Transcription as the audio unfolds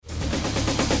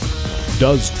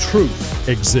Does truth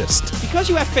exist? Because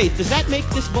you have faith, does that make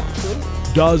this book true?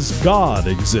 Does God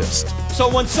exist?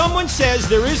 So when someone says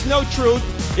there is no truth,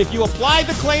 if you apply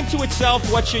the claim to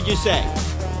itself, what should you say?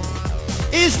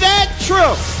 Is that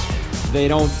true? They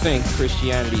don't think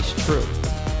Christianity's true.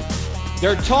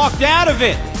 They're talked out of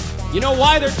it. You know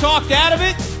why they're talked out of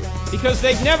it? Because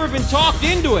they've never been talked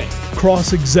into it.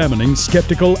 Cross-examining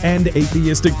skeptical and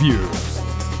atheistic views.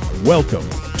 Welcome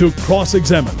to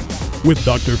Cross-Examine with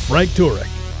Dr. Frank Turek.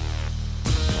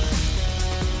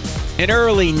 In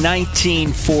early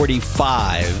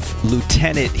 1945,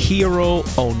 Lieutenant Hiro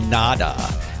Onoda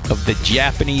of the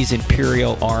Japanese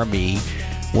Imperial Army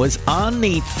was on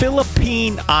the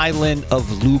Philippine island of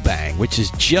Lubang, which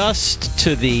is just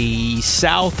to the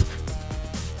southwest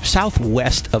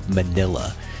of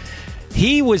Manila.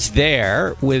 He was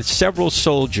there with several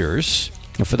soldiers.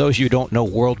 For those of you who don't know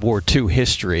World War II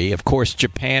history, of course,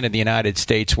 Japan and the United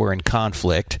States were in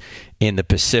conflict in the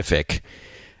Pacific.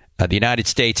 The United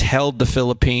States held the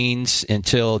Philippines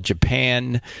until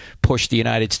Japan pushed the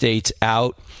United States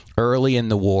out early in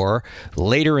the war.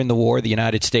 Later in the war, the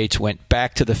United States went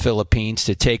back to the Philippines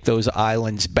to take those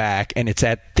islands back. And it's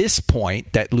at this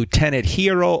point that Lieutenant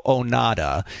Hiro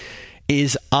Onoda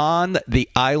is on the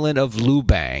island of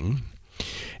Lubang.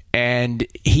 And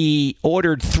he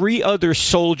ordered 3 other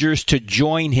soldiers to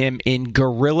join him in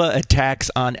guerrilla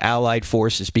attacks on Allied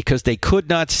forces because they could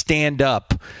not stand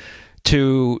up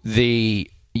to the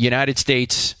United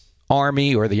States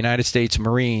Army or the United States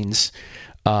Marines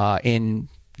in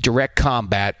direct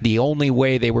combat. The only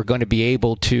way they were going to be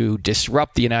able to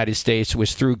disrupt the United States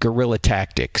was through guerrilla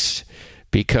tactics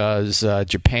because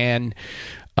Japan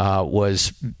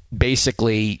was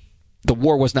basically... The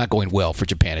war was not going well for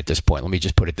Japan at this point. Let me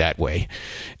just put it that way.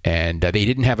 And they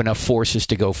didn't have enough forces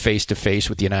to go face-to-face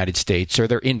with the United States. So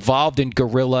they're involved in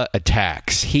guerrilla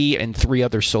attacks, he and 3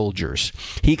 other soldiers.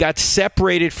 He got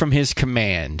separated from his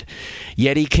command,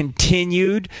 yet he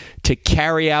continued to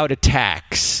carry out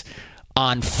attacks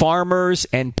on farmers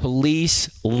and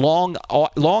police long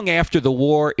after the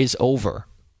war is over.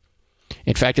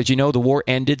 In fact, as you know, the war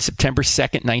ended September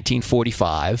 2nd,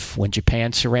 1945, when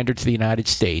Japan surrendered to the United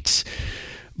States.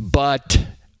 But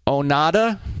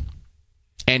Onoda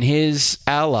and his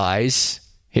allies,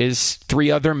 his 3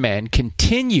 other men,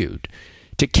 continued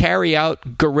to carry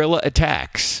out guerrilla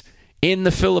attacks in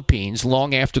the Philippines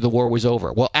long after the war was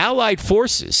over. Well, Allied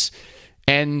forces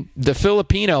and the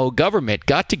Filipino government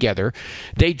got together.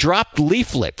 They dropped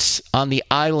leaflets on the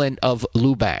island of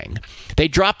Lubang. They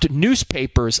dropped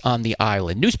newspapers on the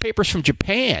island, newspapers from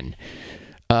Japan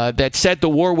that said the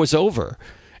war was over,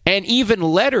 and even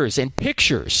letters and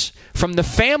pictures from the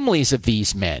families of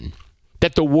these men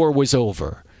that the war was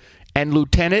over. And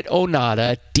Lieutenant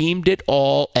Onoda deemed it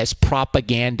all as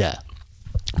propaganda.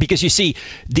 Because, you see,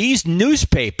 these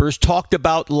newspapers talked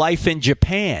about life in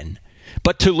Japan.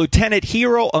 But to Lieutenant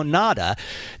Hiro Onoda,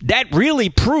 that really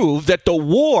proved that the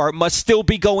war must still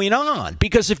be going on.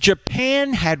 Because if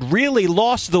Japan had really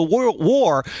lost the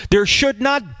war, there should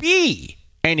not be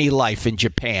any life in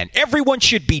Japan. Everyone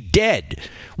should be dead.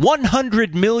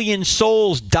 100 million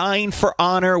souls dying for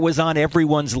honor was on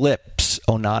everyone's lips,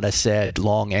 Onoda said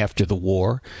long after the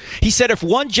war. He said if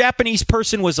one Japanese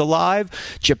person was alive,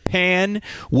 Japan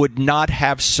would not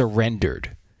have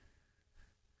surrendered.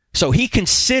 So he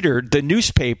considered the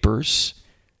newspapers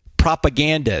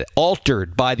propaganda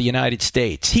altered by the United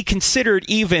States. He considered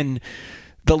even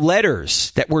the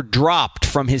letters that were dropped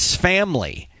from his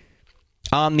family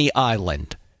on the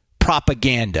island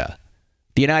propaganda.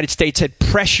 The United States had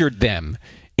pressured them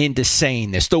into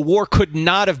saying this. The war could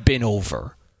not have been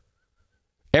over.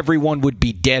 Everyone would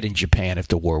be dead in Japan if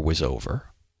the war was over.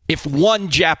 If one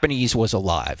Japanese was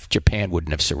alive, Japan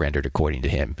wouldn't have surrendered, according to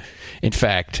him. In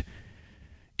fact,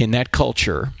 in that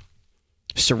culture,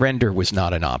 surrender was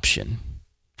not an option.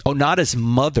 Onoda's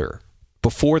mother,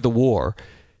 before the war,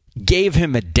 gave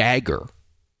him a dagger.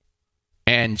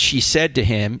 And she said to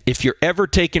him, if you're ever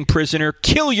taken prisoner,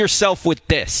 kill yourself with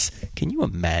this. Can you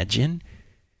imagine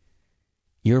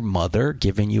your mother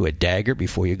giving you a dagger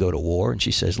before you go to war? And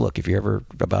she says, look, if you're ever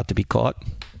about to be caught,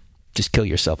 just kill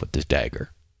yourself with this dagger.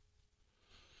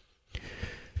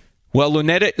 Well,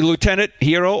 Lieutenant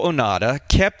Hiro Onoda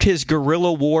kept his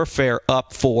guerrilla warfare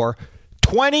up for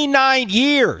 29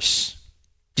 years.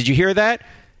 Did you hear that?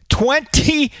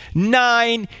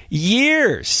 29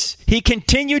 years. He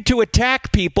continued to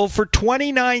attack people for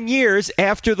 29 years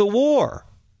after the war.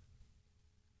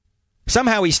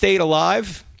 Somehow he stayed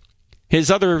alive.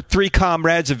 His other 3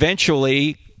 comrades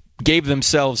eventually gave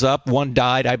themselves up. One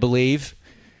died, I believe.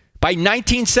 By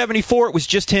 1974, it was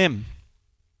just him.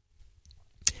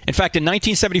 In fact, in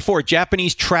 1974, a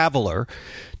Japanese traveler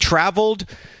traveled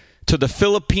to the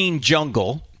Philippine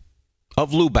jungle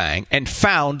of Lubang and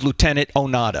found Lieutenant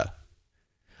Onada.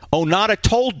 Onada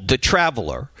told the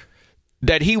traveler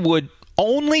that he would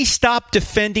only stop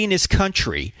defending his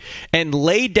country and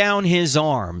lay down his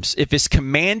arms if his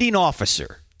commanding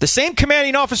officer, the same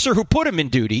commanding officer who put him in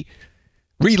duty,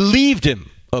 relieved him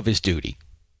of his duty.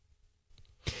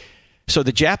 So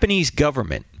the Japanese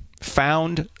government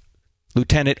found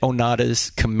Lieutenant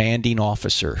Onada's commanding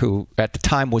officer, who at the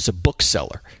time was a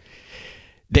bookseller.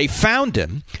 They found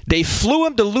him. They flew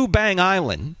him to Lubang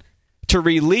Island to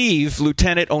relieve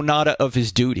Lieutenant Onada of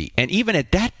his duty. And even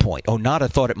at that point, Onada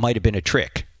thought it might have been a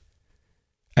trick.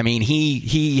 I mean,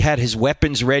 he had his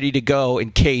weapons ready to go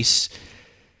in case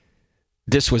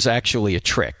this was actually a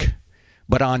trick.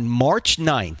 But on March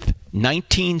 9th,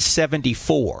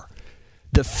 1974,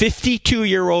 the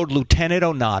 52-year-old Lieutenant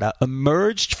Onada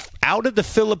emerged out of the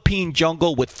Philippine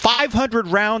jungle with 500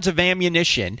 rounds of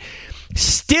ammunition,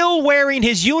 still wearing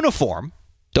his uniform,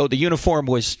 though the uniform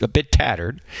was a bit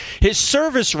tattered. His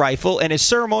service rifle and his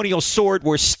ceremonial sword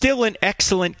were still in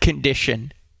excellent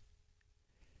condition.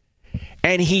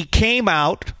 And he came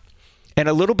out and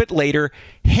a little bit later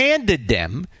handed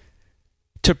them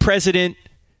to President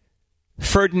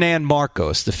Ferdinand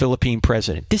Marcos, the Philippine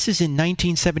president. This is in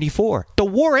 1974. The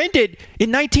war ended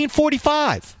in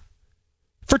 1945.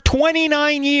 For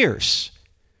 29 years,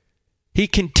 he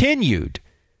continued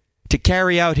to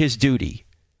carry out his duty.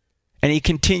 And he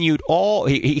continued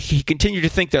to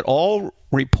think that all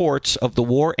reports of the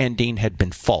war ending had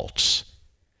been false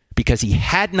because he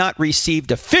had not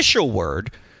received official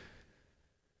word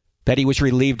that he was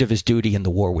relieved of his duty and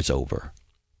the war was over.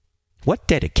 What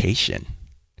dedication.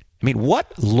 I mean,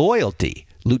 what loyalty.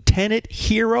 Lieutenant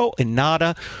Hiro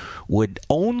Onada would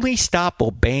only stop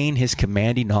obeying his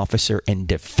commanding officer and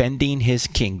defending his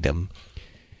kingdom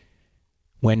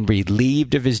when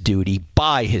relieved of his duty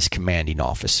by his commanding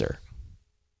officer.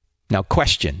 Now,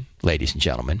 question, ladies and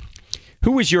gentlemen,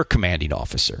 who is your commanding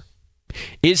officer?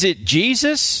 Is it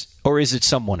Jesus or is it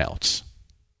someone else?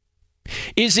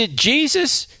 Is it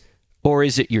Jesus or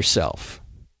is it yourself?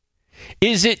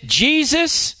 Is it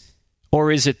Jesus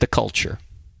or is it the culture?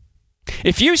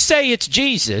 If you say it's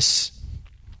Jesus,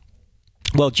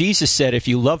 well, Jesus said, if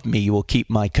you love me, you will keep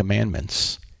my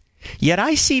commandments. Yet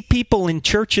I see people in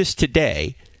churches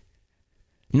today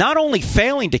not only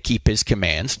failing to keep his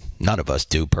commands, none of us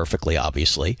do perfectly,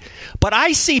 obviously, but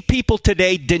I see people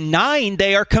today denying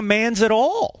they are commands at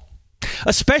all,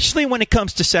 especially when it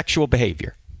comes to sexual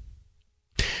behavior.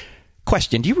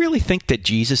 Question, do you really think that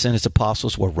Jesus and his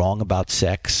apostles were wrong about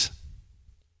sex?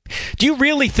 Do you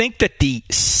really think that the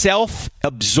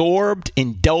self-absorbed,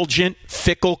 indulgent,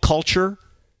 fickle culture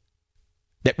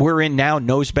that we're in now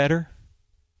knows better?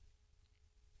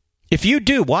 If you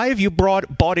do, why have you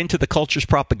bought into the culture's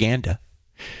propaganda?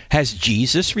 Has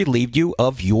Jesus relieved you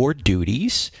of your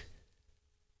duties?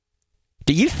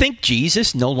 Do you think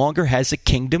Jesus no longer has a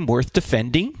kingdom worth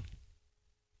defending?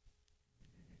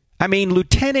 I mean,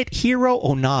 Lieutenant Hiro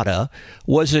Onada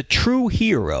was a true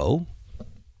hero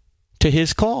to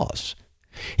his cause.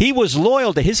 He was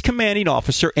loyal to his commanding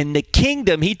officer and the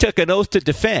kingdom he took an oath to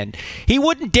defend. He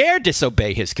wouldn't dare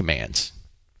disobey his commands.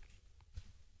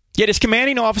 Yet his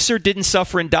commanding officer didn't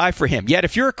suffer and die for him. Yet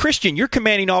if you're a Christian, your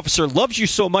commanding officer loves you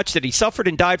so much that he suffered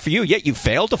and died for you, yet you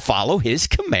fail to follow his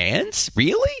commands?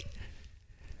 Really?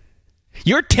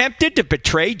 You're tempted to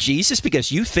betray Jesus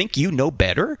because you think you know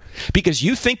better? Because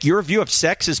you think your view of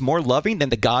sex is more loving than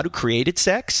the God who created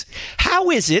sex? How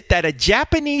is it that a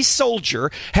Japanese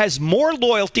soldier has more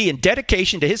loyalty and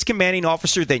dedication to his commanding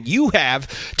officer than you have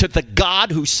to the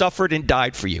God who suffered and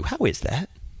died for you? How is that?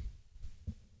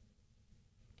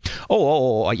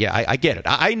 Yeah, I get it.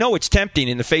 I know it's tempting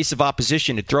in the face of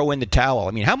opposition to throw in the towel.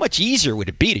 I mean, how much easier would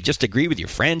it be to just agree with your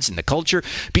friends and the culture?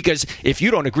 Because if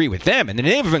you don't agree with them, in the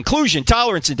name of inclusion,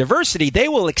 tolerance, and diversity, they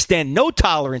will extend no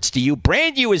tolerance to you,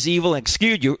 brand you as evil, and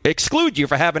exclude you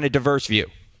for having a diverse view.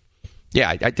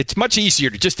 Yeah, it's much easier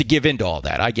to give in to all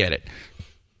that. I get it.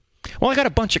 Well, I got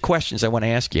a bunch of questions I want to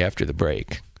ask you after the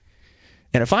break.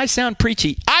 And if I sound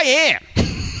preachy, I am.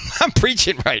 I'm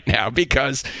preaching right now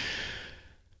because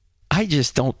I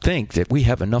just don't think that we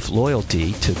have enough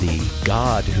loyalty to the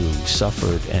God who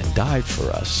suffered and died for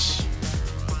us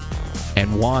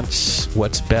and wants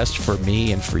what's best for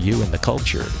me and for you in the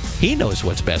culture. He knows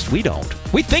what's best. We don't.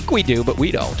 We think we do, but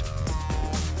we don't.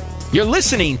 You're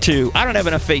listening to I Don't Have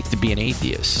Enough Faith to Be an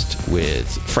Atheist with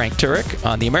Frank Turek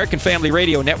on the American Family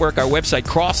Radio Network. Our website,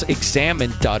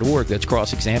 crossexamine.org. That's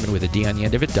crossexamine with a D on the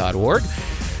end of it.org.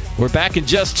 We're back in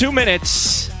just 2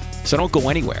 minutes, so don't go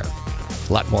anywhere.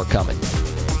 A lot more coming.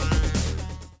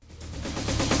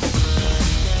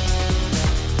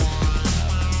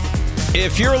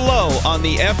 If you're low on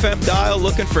the FM dial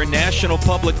looking for National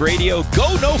Public Radio,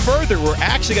 go no further. We're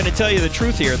actually going to tell you the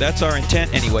truth here. That's our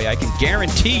intent anyway. I can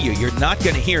guarantee you're not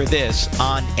going to hear this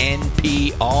on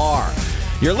NPR.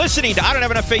 You're listening to I Don't Have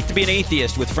Enough Faith to Be an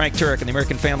Atheist with Frank Turek and the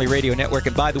American Family Radio Network.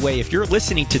 And by the way, if you're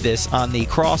listening to this on the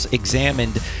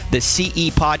Cross-Examined, the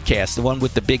CE podcast, the one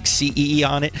with the big CE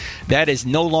on it, that is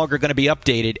no longer going to be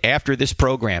updated after this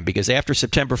program, because after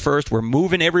September 1st, we're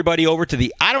moving everybody over to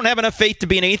the I Don't Have Enough Faith to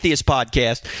Be an Atheist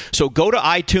podcast. So go to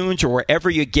iTunes or wherever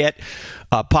you get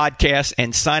podcast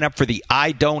and sign up for the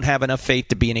I Don't Have Enough Faith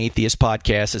to Be an Atheist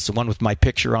podcast. It's the one with my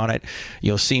picture on it.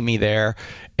 You'll see me there.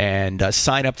 And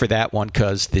sign up for that one,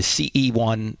 because the CE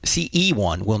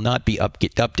one will not be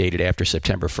get updated after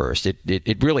September 1st.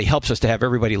 It really helps us to have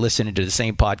everybody listening to the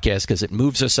same podcast, because it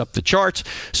moves us up the charts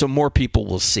so more people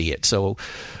will see it. So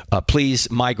please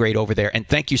migrate over there. And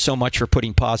thank you so much for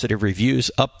putting positive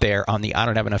reviews up there on the I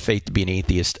Don't Have Enough Faith to Be an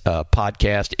Atheist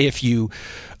podcast. If you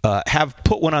have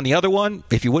put one on the other one,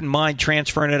 if you wouldn't mind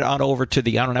transferring it on over to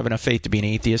the I Don't Have Enough Faith to Be an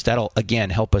Atheist, that'll,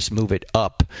 again, help us move it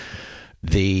up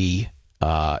the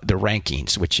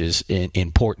rankings, which is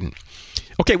important.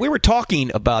 Okay, we were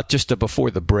talking about, just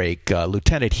before the break,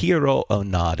 Lieutenant Hiro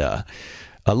Onoda,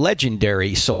 a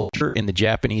legendary soldier in the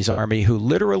Japanese army who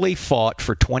literally fought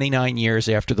for 29 years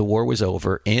after the war was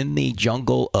over in the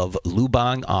jungle of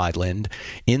Lubang Island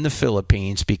in the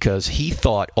Philippines, because he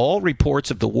thought all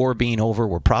reports of the war being over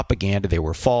were propaganda. They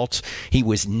were false. He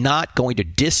was not going to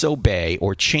disobey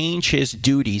or change his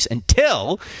duties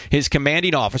until his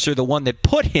commanding officer, the one that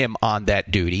put him on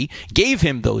that duty, gave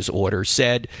him those orders,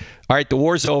 said, all right, the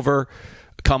war's over,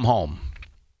 come home.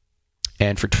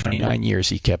 And for 29 years,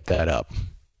 he kept that up.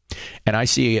 And I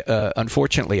see,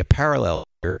 unfortunately, a parallel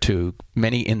here to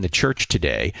many in the church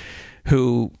today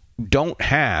who don't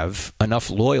have enough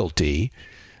loyalty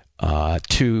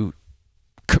to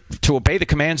obey the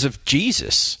commands of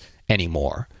Jesus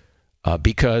anymore,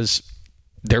 because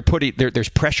there's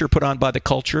pressure put on by the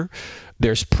culture.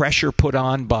 There's pressure put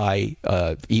on by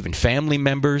even family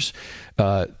members.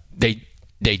 They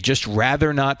just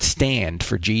rather not stand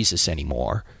for Jesus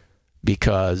anymore,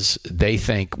 because they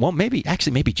think, well, maybe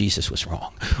Jesus was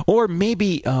wrong, or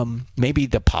maybe the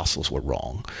apostles were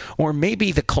wrong, or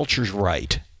maybe the culture's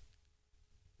right.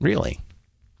 Really?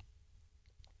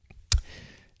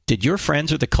 Did your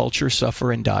friends or the culture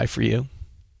suffer and die for you?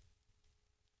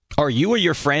 Are you or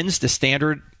your friends the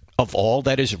standard of all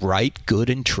that is right, good,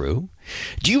 and true?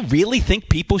 Do you really think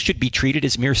people should be treated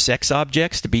as mere sex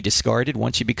objects to be discarded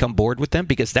once you become bored with them?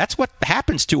 Because that's what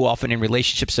happens too often in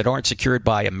relationships that aren't secured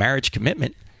by a marriage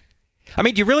commitment. I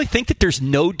mean, do you really think that there's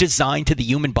no design to the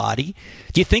human body?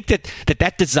 Do you think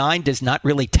that design does not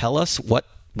really tell us what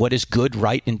is good,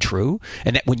 right, and true?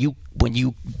 And that when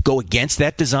you go against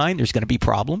that design, there's going to be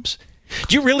problems?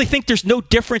 Do you really think there's no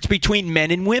difference between men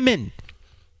and women?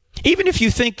 Even if you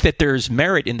think that there's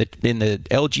merit in the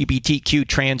LGBTQ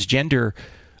transgender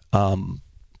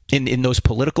in those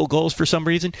political goals for some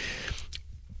reason,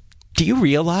 do you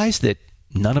realize that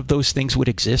none of those things would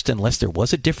exist unless there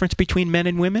was a difference between men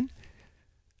and women?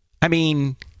 I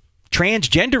mean,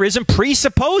 transgenderism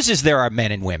presupposes there are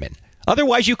men and women.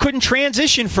 Otherwise, you couldn't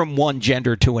transition from one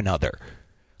gender to another.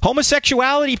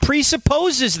 Homosexuality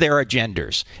presupposes there are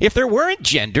genders. If there weren't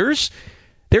genders,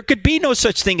 there could be no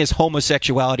such thing as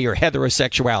homosexuality or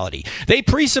heterosexuality. They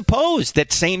presuppose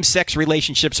that same-sex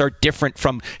relationships are different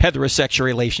from heterosexual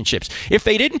relationships. If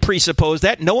they didn't presuppose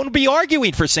that, no one would be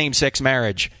arguing for same-sex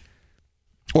marriage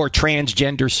or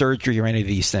transgender surgery or any of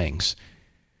these things.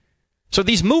 So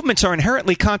these movements are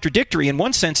inherently contradictory. In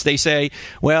one sense, they say,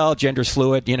 well, gender's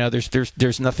fluid. You know,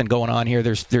 there's nothing going on here.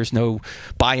 There's no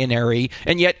binary.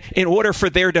 And yet, in order for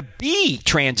there to be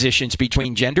transitions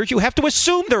between genders, you have to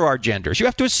assume there are genders. You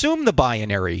have to assume the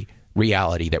binary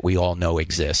reality that we all know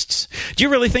exists. Do you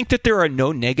really think that there are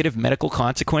no negative medical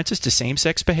consequences to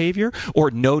same-sex behavior,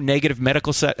 or no negative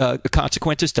medical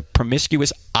consequences to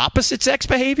promiscuous opposite-sex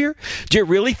behavior? Do you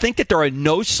really think that there are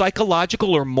no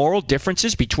psychological or moral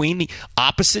differences between the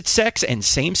opposite sex and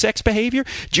same-sex behavior?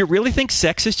 Do you really think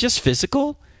sex is just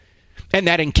physical? And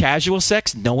that in casual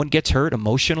sex, no one gets hurt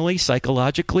emotionally,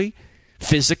 psychologically,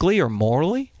 physically, or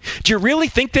morally? Do you really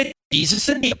think that Jesus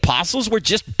and the apostles were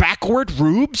just backward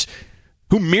rubes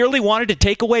who merely wanted to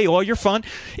take away all your fun?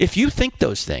 If you think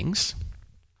those things,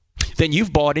 then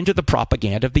you've bought into the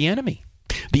propaganda of the enemy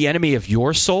of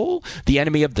your soul, the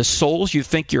enemy of the souls you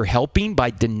think you're helping by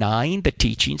denying the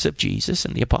teachings of Jesus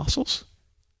and the apostles.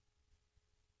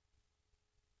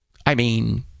 I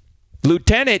mean,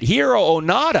 Lieutenant Hiro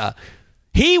Onoda,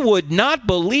 he would not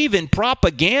believe in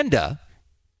propaganda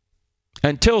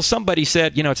until somebody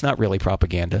said, you know, it's not really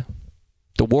propaganda.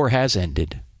 The war has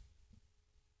ended.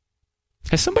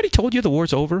 Has somebody told you the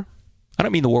war's over? I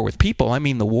don't mean the war with people. I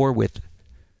mean the war with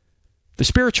the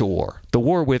spiritual war, the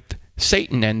war with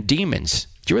Satan and demons.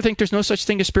 Do you ever think there's no such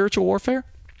thing as spiritual warfare?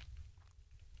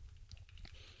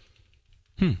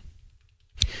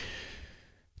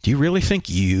 Do you really think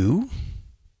you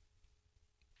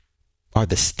are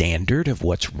the standard of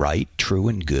what's right, true,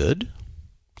 and good?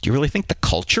 Do you really think the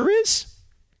culture is?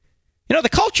 You know, the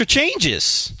culture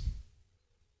changes.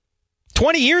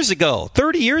 20 years ago,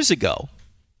 30 years ago,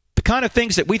 the kind of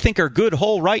things that we think are good,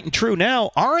 whole, right, and true now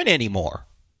aren't anymore.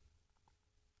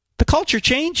 The culture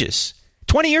changes.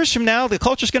 20 years from now, the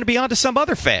culture's going to be onto some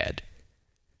other fad.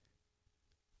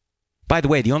 By the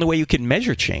way, the only way you can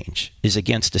measure change is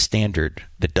against a standard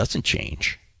that doesn't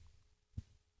change.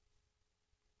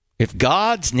 If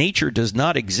God's nature does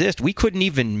not exist, we couldn't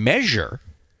even measure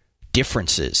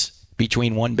differences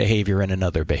between one behavior and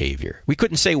another behavior. We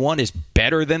couldn't say one is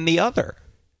better than the other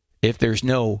if there's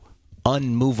no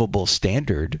unmovable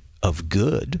standard of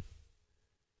good.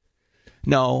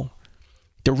 No,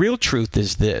 the real truth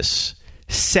is this.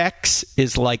 Sex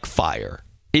is like fire.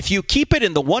 If you keep it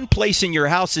in the one place in your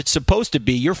house it's supposed to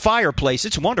be, your fireplace,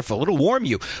 it's wonderful. It'll warm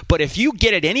you. But if you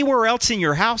get it anywhere else in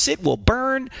your house, it will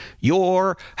burn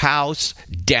your house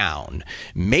down.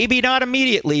 Maybe not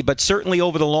immediately, but certainly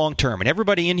over the long term. And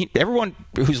everyone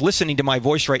who's listening to my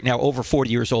voice right now over 40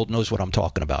 years old knows what I'm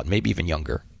talking about, maybe even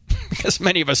younger. Because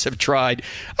many of us have tried,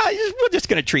 we're just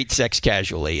going to treat sex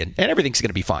casually and everything's going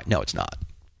to be fine. No, it's not.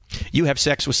 You have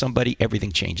sex with somebody,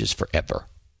 everything changes forever.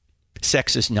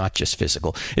 Sex is not just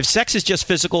physical. If sex is just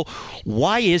physical,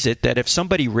 why is it that if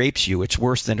somebody rapes you, it's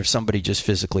worse than if somebody just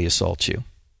physically assaults you?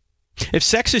 If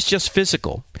sex is just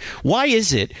physical, why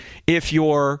is it if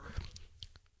the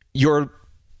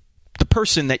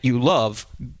person that you love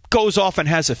goes off and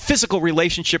has a physical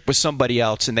relationship with somebody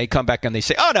else and they come back and they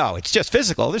say, oh no, it's just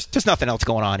physical. There's nothing else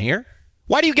going on here.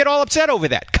 Why do you get all upset over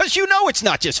that? Because you know it's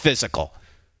not just physical.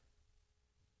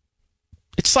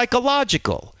 It's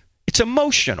psychological. It's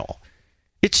emotional.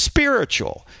 It's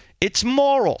spiritual. It's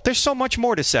moral. There's so much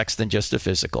more to sex than just the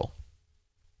physical.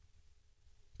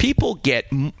 People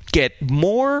get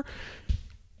more...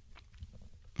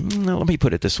 No, let me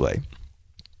put it this way.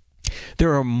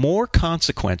 There are more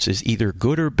consequences, either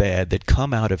good or bad, that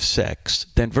come out of sex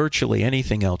than virtually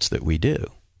anything else that we do.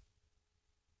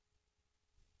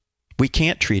 We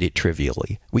can't treat it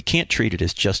trivially. We can't treat it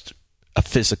as just a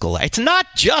physical act. It's not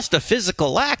just a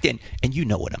physical act, and you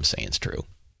know what I'm saying is true.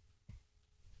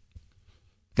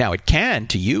 Now, it can,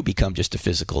 to you, become just a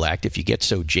physical act if you get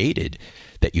so jaded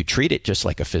that you treat it just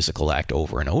like a physical act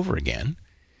over and over again.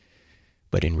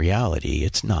 But in reality,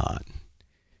 it's not.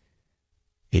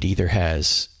 It either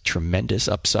has tremendous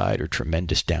upside or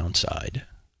tremendous downside,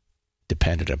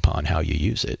 dependent upon how you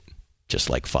use it, just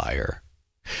like fire.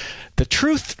 The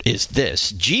truth is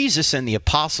this: Jesus and the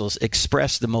apostles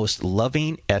expressed the most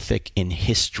loving ethic in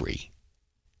history.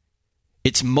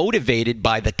 It's motivated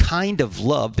by the kind of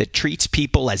love that treats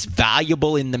people as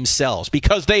valuable in themselves,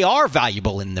 because they are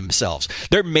valuable in themselves.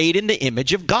 They're made in the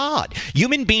image of God.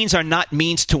 Human beings are not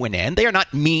means to an end. They are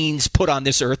not means put on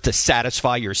this earth to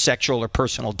satisfy your sexual or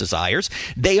personal desires.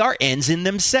 They are ends in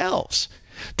themselves.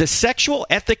 The sexual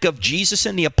ethic of Jesus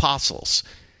and the apostles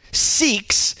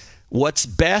seeks what's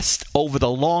best over the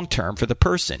long term for the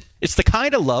person. It's the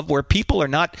kind of love where people are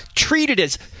not treated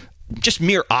as just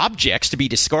mere objects to be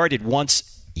discarded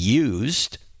once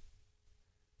used,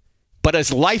 but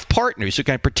as life partners who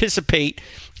can participate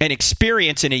and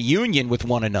experience in a union with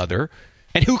one another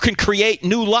and who can create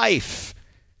new life,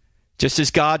 just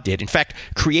as God did. In fact,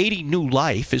 creating new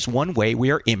life is one way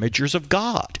we are imagers of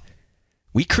God.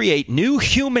 We create new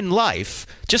human life,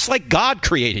 just like God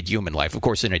created human life, of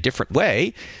course, in a different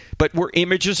way, but we're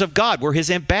imagers of God. We're his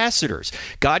ambassadors.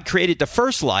 God created the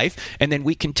first life, and then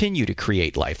we continue to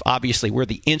create life. Obviously, we're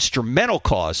the instrumental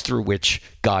cause through which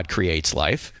God creates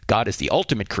life. God is the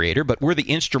ultimate creator, but we're the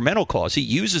instrumental cause. He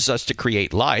uses us to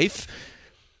create life.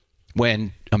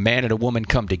 When a man and a woman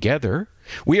come together,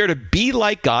 we are to be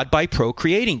like God by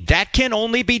procreating. That can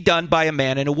only be done by a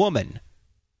man and a woman.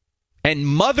 And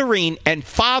mothering and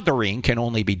fathering can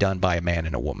only be done by a man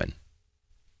and a woman.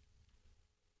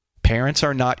 Parents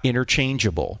are not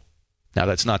interchangeable. Now,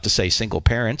 that's not to say single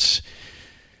parents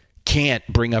can't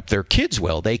bring up their kids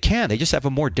well. They can. They just have a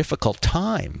more difficult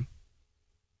time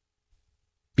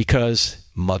because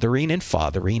mothering and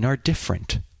fathering are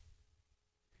different.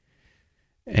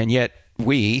 And yet,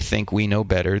 we think we know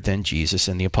better than Jesus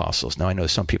and the apostles. Now, I know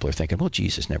some people are thinking, well,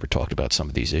 Jesus never talked about some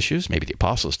of these issues. Maybe the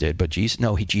apostles did, but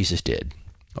Jesus did.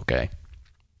 Okay?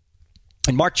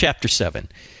 In Mark chapter 7,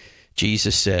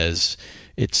 Jesus says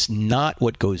It's not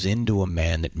what goes into a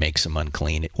man that makes him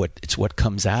unclean. It's what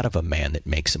comes out of a man that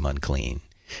makes him unclean.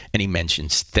 And he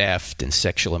mentions theft and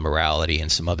sexual immorality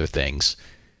and some other things.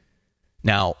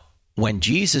 Now, when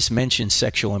Jesus mentioned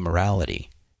sexual immorality,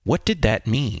 what did that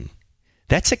mean?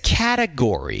 That's a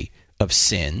category of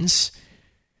sins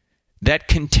that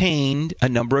contained a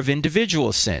number of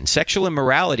individual sins. Sexual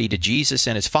immorality to Jesus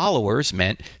and his followers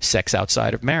meant sex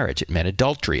outside of marriage. It meant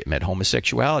adultery. It meant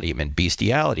homosexuality. It meant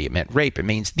bestiality. It meant rape. It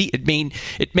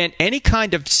meant any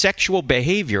kind of sexual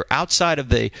behavior outside of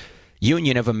the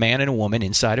union of a man and a woman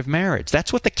inside of marriage.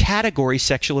 That's what the category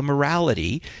sexual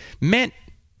immorality meant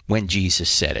when Jesus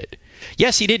said it.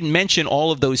 Yes, he didn't mention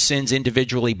all of those sins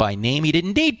individually by name. He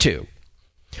didn't need to.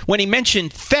 When he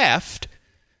mentioned theft,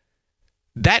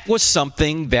 that was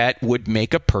something that would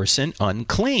make a person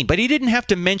unclean. But he didn't have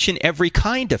to mention every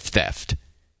kind of theft.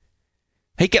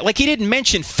 He didn't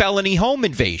mention felony home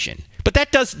invasion. But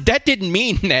that didn't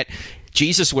mean that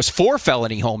Jesus was for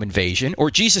felony home invasion,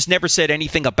 or Jesus never said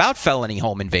anything about felony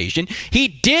home invasion. He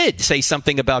did say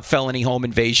something about felony home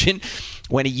invasion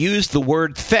when he used the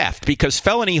word theft, because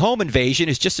felony home invasion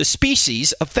is just a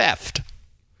species of theft.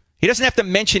 He doesn't have to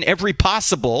mention every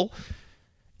possible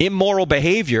immoral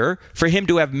behavior for him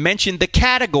to have mentioned the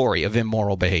category of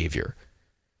immoral behavior.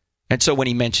 And so when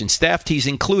he mentions theft, he's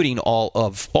including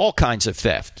all kinds of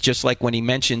theft. Just like when he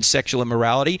mentions sexual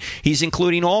immorality, he's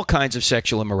including all kinds of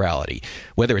sexual immorality.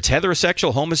 Whether it's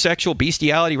heterosexual, homosexual,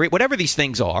 bestiality, rape, whatever these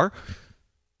things are,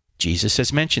 Jesus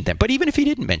has mentioned them. But even if he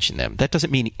didn't mention them, that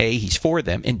doesn't mean A, he's for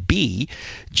them, and B,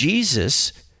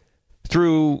 Jesus,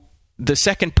 through the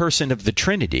second person of the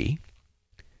Trinity,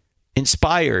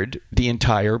 inspired the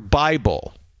entire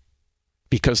Bible,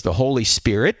 because the Holy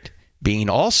Spirit, being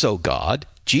also God,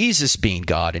 Jesus being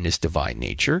God in his divine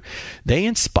nature, they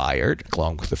inspired,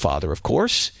 along with the Father, of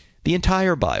course, the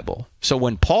entire Bible. So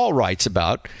when Paul writes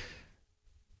about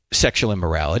sexual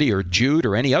immorality, or Jude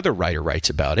or any other writer writes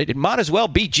about it, it might as well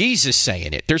be Jesus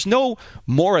saying it. There's no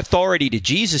more authority to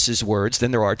Jesus' words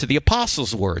than there are to the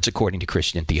apostles' words, according to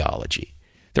Christian theology.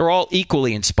 They're all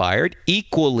equally inspired,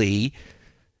 equally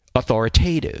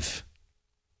authoritative.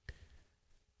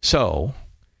 So,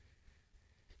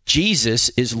 Jesus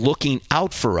is looking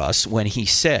out for us when he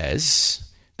says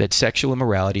that sexual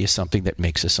immorality is something that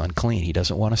makes us unclean. He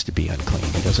doesn't want us to be unclean.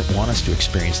 He doesn't want us to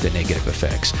experience the negative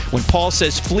effects. When Paul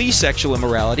says flee sexual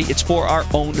immorality, it's for our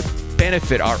own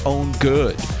benefit, our own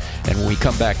good. And when we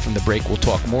come back from the break, we'll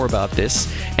talk more about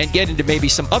this and get into maybe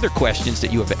some other questions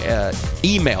that you have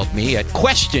emailed me at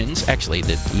questions. Actually,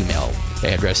 the email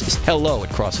address is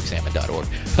hello@crossexamine.org.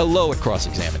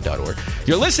 hello@crossexamine.org.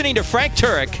 You're listening to Frank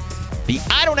Turek, the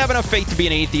I Don't Have Enough Faith to Be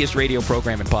an Atheist radio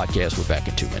program and podcast. We're back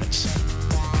in 2 minutes.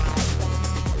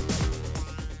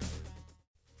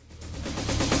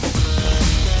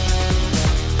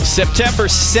 September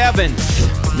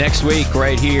 7th, next week,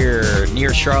 right here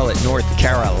near Charlotte, North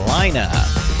Carolina.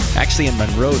 Actually in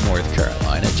Monroe, North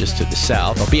Carolina, just to the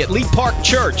south. I'll be at Lee Park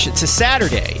Church. It's a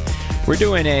Saturday. We're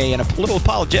doing a little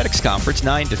apologetics conference,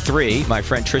 9 to 3. My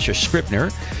friend Tricia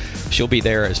Scribner, she'll be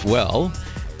there as well.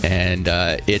 And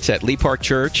it's at Lee Park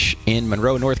Church in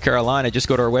Monroe, North Carolina. Just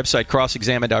go to our website,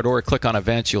 crossexamine.org, click on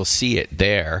events. You'll see it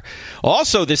there.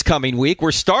 Also, this coming week,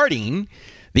 we're starting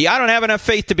the I Don't Have Enough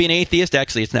Faith to Be an Atheist.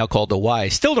 Actually, it's now called the Why I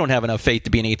Still Don't Have Enough Faith to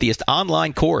Be an Atheist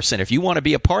online course. And if you want to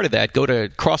be a part of that, go to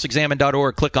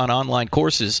crossexamine.org, click on online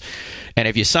courses. And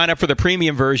if you sign up for the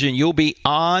premium version, you'll be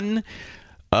on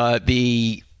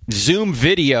the Zoom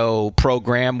video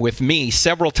program with me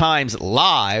several times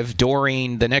live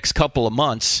during the next couple of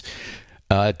months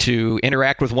to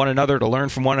interact with one another, to learn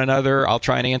from one another. I'll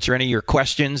try and answer any of your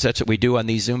questions. That's what we do on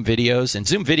these Zoom videos. And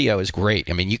Zoom video is great.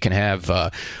 I mean, you can have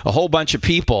a whole bunch of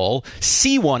people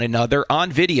see one another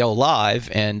on video live,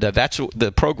 and that's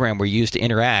the program we use to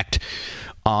interact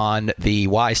on the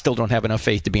Why I Still Don't Have Enough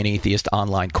Faith to Be an Atheist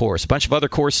online course. A bunch of other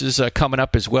courses coming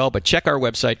up as well, but check our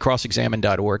website,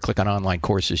 crossexamine.org. Click on online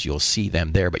courses. You'll see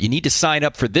them there. But you need to sign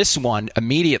up for this one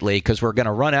immediately because we're going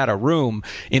to run out of room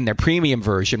in the premium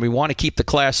version. We want to keep the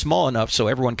class small enough so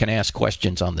everyone can ask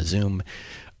questions on the Zoom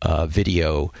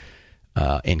video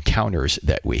encounters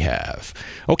that we have.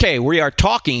 Okay, we are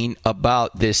talking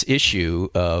about this issue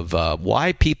of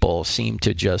why people seem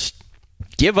to just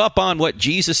give up on what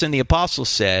Jesus and the apostles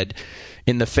said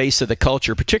in the face of the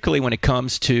culture, particularly when it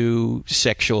comes to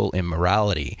sexual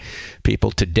immorality.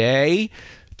 People today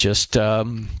just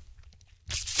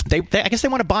I guess they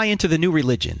want to buy into the new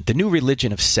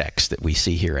religion of sex that we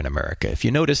see here in America. If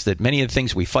you notice that many of the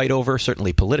things we fight over,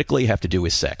 certainly politically, have to do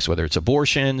with sex, whether it's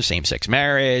abortion, same-sex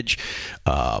marriage,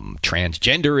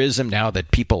 transgenderism, now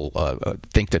that people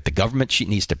think that the government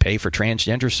needs to pay for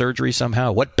transgender surgery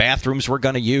somehow, what bathrooms we're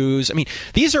going to use. I mean,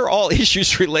 these are all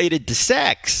issues related to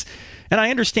sex. And I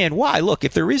understand why. Look,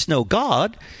 if there is no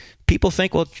God, people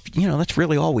think, well, that's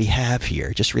really all we have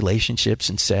here, just relationships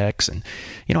and sex. And,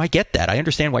 I get that. I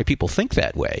understand why people think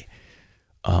that way.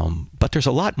 But there's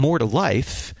a lot more to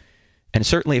life. And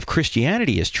certainly if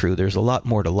Christianity is true, there's a lot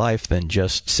more to life than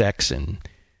just sex and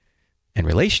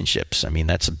relationships. I mean,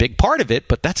 that's a big part of it,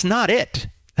 but that's not it.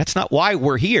 That's not why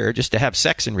we're here, just to have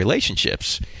sex and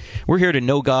relationships. We're here to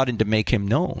know God and to make him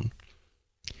known.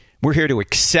 We're here to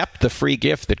accept the free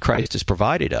gift that Christ has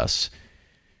provided us,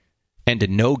 and to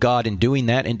know God in doing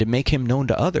that, and to make him known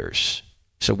to others,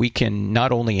 so we can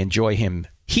not only enjoy him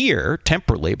here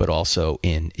temporally, but also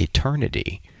in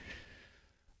eternity.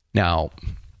 Now,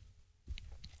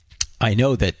 I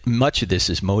know that much of this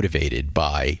is motivated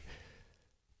by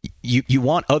you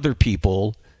want other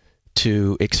people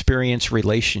to experience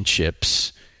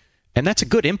relationships, and that's a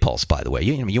good impulse, by the way.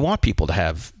 You want people to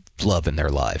have love in their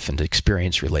life and to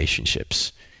experience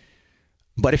relationships.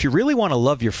 But if you really want to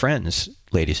love your friends,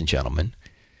 ladies and gentlemen,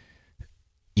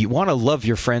 you want to love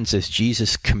your friends as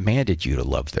Jesus commanded you to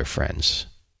love their friends,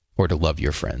 or to love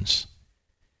your friends.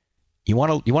 You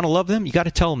want to love them? You got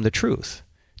to tell them the truth.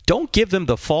 Don't give them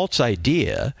the false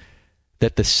idea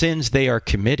that the sins they are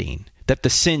committing, that the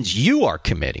sins you are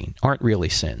committing, aren't really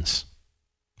sins.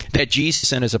 That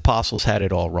Jesus and his apostles had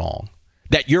it all wrong.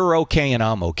 That you're okay and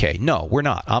I'm okay. No, we're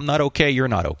not. I'm not okay. You're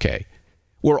not okay.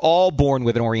 We're all born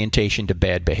with an orientation to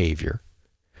bad behavior.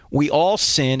 We all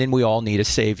sin and we all need a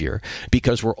savior,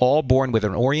 because we're all born with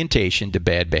an orientation to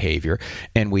bad behavior,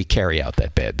 and we carry out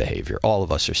that bad behavior. All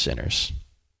of us are sinners.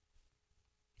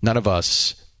 None of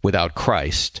us, without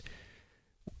Christ,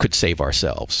 could save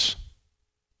ourselves.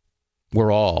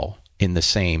 We're all in the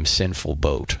same sinful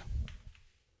boat.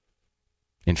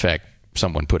 In fact,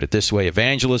 someone put it this way: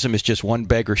 evangelism is just one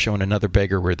beggar showing another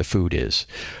beggar where the food is.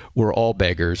 We're all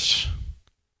beggars.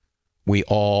 We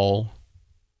all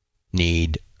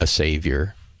need a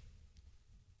Savior.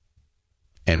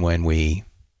 And when we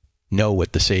know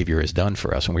what the Savior has done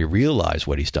for us, when we realize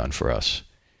what he's done for us,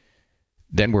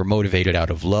 then we're motivated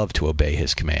out of love to obey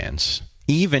his commands,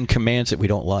 even commands that we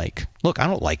don't like. Look, I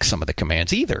don't like some of the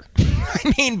commands either.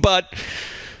 But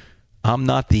I'm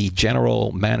not the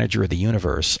general manager of the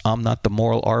universe. I'm not the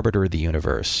moral arbiter of the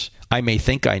universe. I may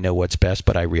think I know what's best,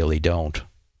 but I really don't.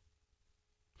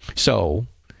 So,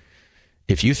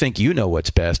 if you think you know what's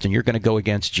best and you're going to go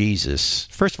against Jesus,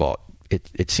 first of all,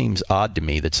 it seems odd to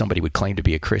me that somebody would claim to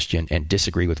be a Christian and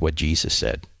disagree with what Jesus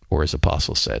said or his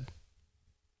apostles said.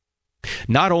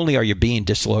 Not only are you being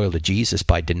disloyal to Jesus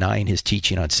by denying his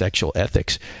teaching on sexual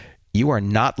ethics, you are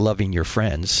not loving your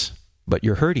friends, but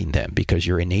you're hurting them because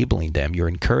you're enabling them. You're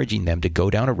encouraging them to go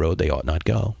down a road they ought not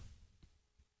go.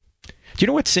 Do you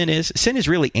know what sin is? Sin is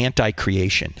really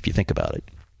anti-creation, if you think about it.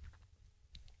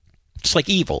 It's like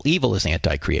evil. Evil is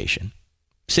anti-creation.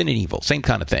 Sin and evil, same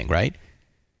kind of thing, right?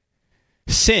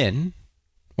 Sin,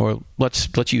 or let's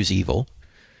use evil.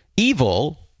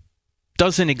 Evil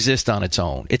doesn't exist on its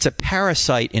own. It's a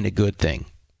parasite in a good thing.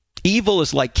 Evil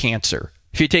is like cancer.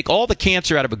 If you take all the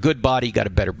cancer out of a good body, you got a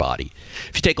better body.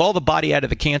 If you take all the body out of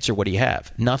the cancer, what do you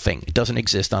have? Nothing. It doesn't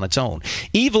exist on its own.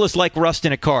 Evil is like rust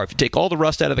in a car. If you take all the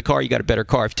rust out of the car, you got a better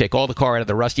car. If you take all the car out of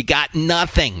the rust, you got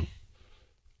nothing.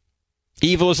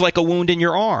 Evil is like a wound in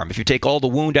your arm. If you take all the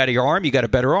wound out of your arm, you got a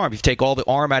better arm. If you take all the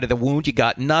arm out of the wound, you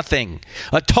got nothing.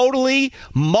 A totally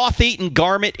moth-eaten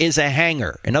garment is a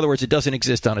hanger. In other words, it doesn't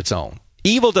exist on its own.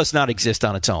 Evil does not exist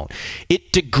on its own.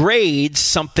 It degrades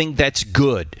something that's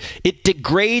good. It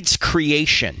degrades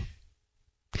creation.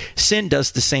 Sin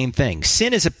does the same thing.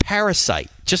 Sin is a parasite,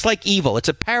 just like evil. It's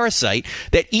a parasite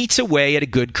that eats away at a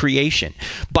good creation.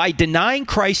 By denying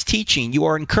Christ's teaching, you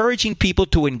are encouraging people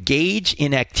to engage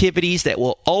in activities that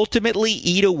will ultimately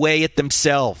eat away at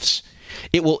themselves.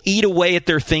 It will eat away at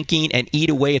their thinking and eat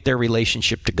away at their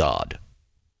relationship to God.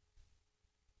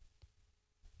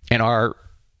 And our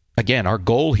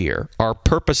goal here, our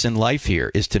purpose in life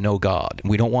here, is to know God.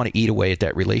 We don't want to eat away at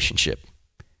that relationship.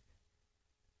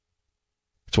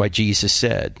 That's why Jesus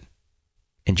said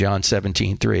in John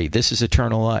 17:3, this is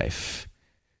eternal life,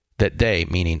 that they,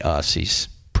 meaning us, he's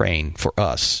praying for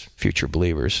us, future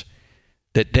believers,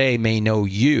 that they may know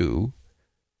you,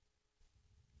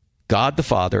 God the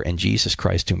Father, and Jesus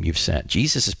Christ whom you've sent.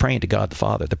 Jesus is praying to God the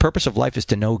Father. The purpose of life is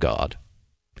to know God,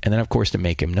 and then, of course, to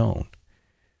make him known.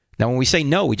 Now, when we say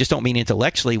no, we just don't mean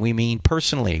intellectually. We mean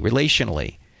personally,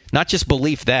 relationally. Not just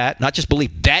belief that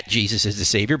Jesus is the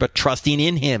Savior, but trusting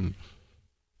in him.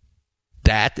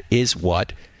 That is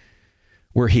what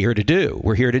we're here to do.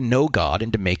 We're here to know God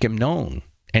and to make him known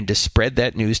and to spread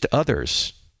that news to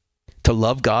others, to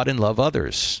love God and love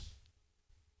others.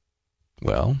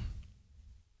 Well,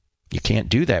 you can't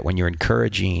do that when you're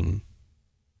encouraging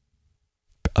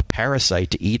a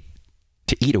parasite to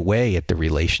eat away at the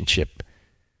relationship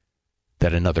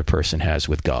that another person has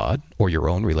with God, or your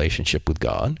own relationship with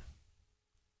God.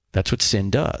 That's what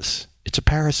sin does. It's a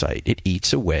parasite. It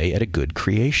eats away at a good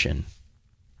creation.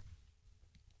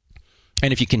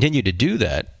 And if you continue to do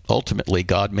that, ultimately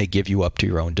God may give you up to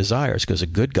your own desires, because a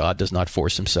good God does not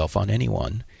force himself on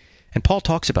anyone. And Paul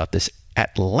talks about this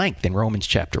at length in Romans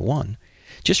chapter 1.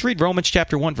 Just read Romans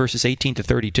chapter 1, verses 18 to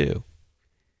 32.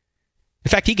 In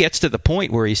fact, he gets to the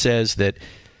point where he says that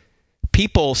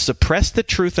people suppress the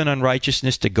truth and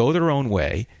unrighteousness to go their own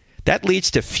way. That leads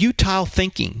to futile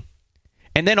thinking,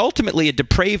 and then ultimately a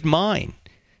depraved mind.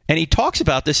 And he talks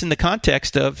about this in the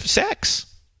context of sex,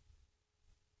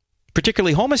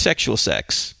 particularly homosexual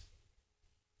sex.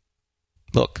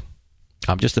 Look,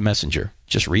 I'm just a messenger.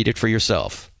 Just read it for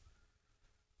yourself.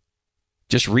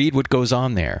 Just read what goes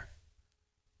on there.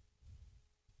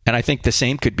 And I think the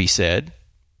same could be said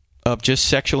of just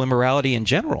sexual immorality in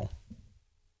general.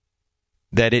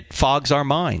 That it fogs our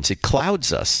minds. It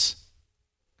clouds us.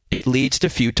 It leads to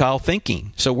futile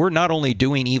thinking. So we're not only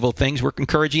doing evil things, we're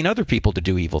encouraging other people to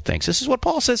do evil things. This is what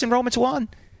Paul says in Romans 1.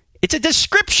 It's a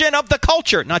description of the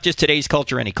culture, not just today's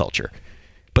culture, any culture,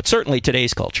 but certainly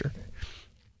today's culture.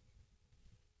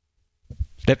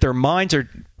 That their minds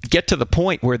get to the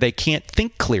point where they can't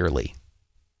think clearly.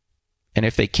 And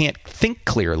if they can't think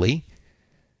clearly,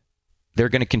 they're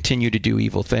going to continue to do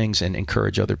evil things and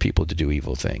encourage other people to do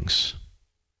evil things.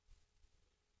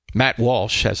 Matt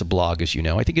Walsh has a blog, as you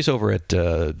know. I think he's over at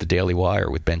the Daily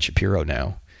Wire with Ben Shapiro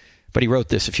now. But he wrote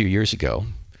this a few years ago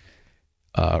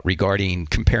regarding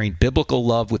comparing biblical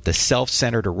love with the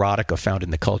self-centered erotica found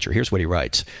in the culture. Here's what he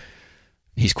writes.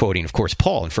 He's quoting, of course,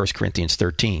 Paul in 1 Corinthians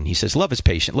 13. He says, "Love is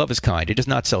patient, love is kind, it is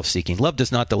not self-seeking. Love does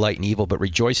not delight in evil, but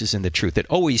rejoices in the truth. It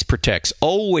always protects,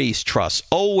 always trusts,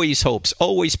 always hopes,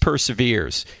 always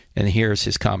perseveres." And here's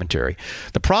his commentary.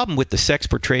 "The problem with the sex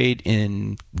portrayed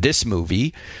in this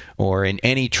movie or in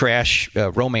any trash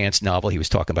romance novel," he was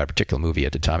talking about a particular movie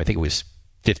at the time, I think it was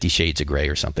 50 Shades of Grey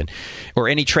or something, "or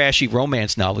any trashy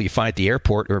romance novel you find at the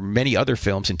airport or many other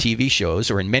films and TV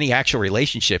shows or in many actual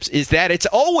relationships, is that it's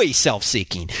always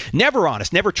self-seeking, never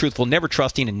honest, never truthful, never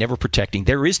trusting, and never protecting.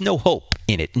 There is no hope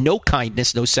in it, no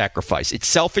kindness, no sacrifice. It's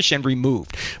selfish and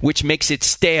removed, which makes it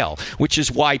stale, which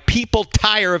is why people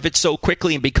tire of it so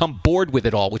quickly and become bored with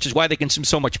it all, which is why they consume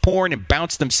so much porn and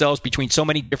bounce themselves between so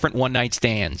many different one-night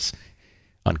stands."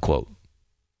 Unquote.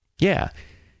 Yeah.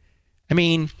 I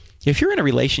mean, if you're in a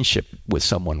relationship with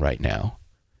someone right now,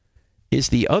 is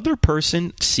the other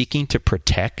person seeking to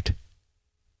protect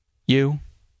you?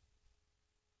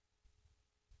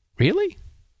 Really?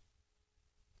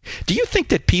 Do you think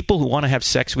that people who want to have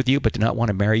sex with you but do not want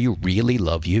to marry you really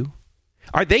love you?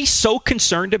 Are they so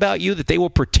concerned about you that they will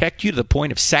protect you to the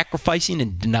point of sacrificing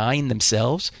and denying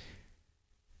themselves?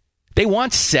 They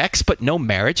want sex but no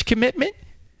marriage commitment,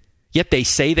 yet they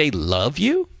say they love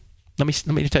you? Let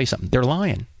me tell you something. They're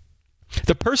lying.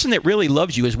 The person that really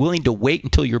loves you is willing to wait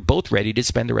until you're both ready to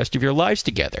spend the rest of your lives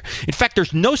together. In fact,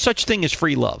 there's no such thing as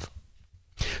free love.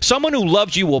 Someone who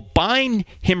loves you will bind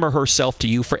him or herself to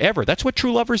you forever. That's what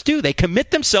true lovers do. They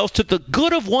commit themselves to the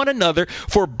good of one another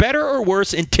for better or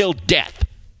worse until death.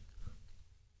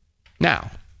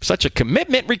 Now, such a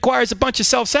commitment requires a bunch of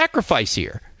self-sacrifice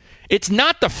here. It's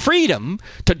not the freedom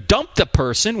to dump the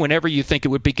person whenever you think it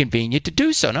would be convenient to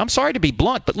do so. Now, I'm sorry to be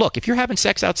blunt, but look, if you're having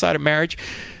sex outside of marriage,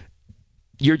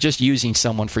 you're just using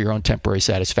someone for your own temporary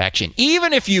satisfaction.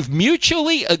 Even if you've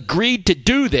mutually agreed to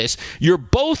do this, you're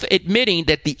both admitting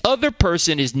that the other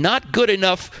person is not good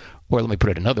enough. Or let me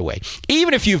put it another way.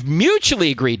 Even if you've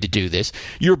mutually agreed to do this,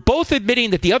 you're both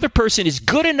admitting that the other person is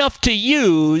good enough to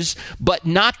use, but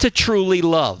not to truly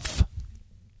love.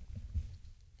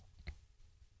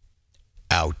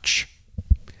 Ouch.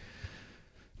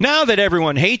 Now that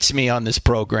everyone hates me on this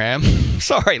program,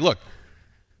 sorry, look.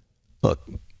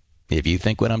 If you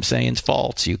think what I'm saying is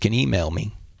false, you can email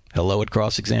me,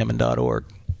 hello@crossexamine.org.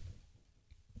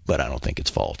 But I don't think it's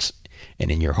false. And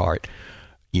in your heart,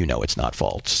 you know it's not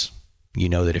false. You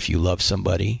know that if you love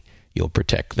somebody, you'll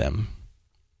protect them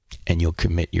and you'll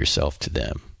commit yourself to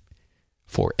them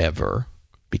forever,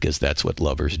 because that's what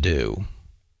lovers do.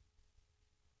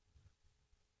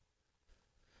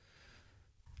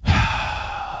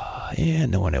 Yeah,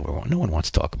 no one wants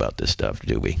to talk about this stuff,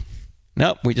 do we?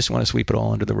 Nope, we just want to sweep it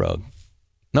all under the rug.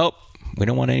 Nope, we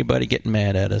don't want anybody getting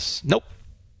mad at us. Nope,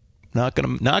 not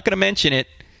gonna mention it.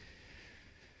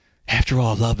 After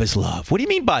all, love is love. What do you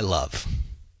mean by love?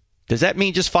 Does that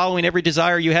mean just following every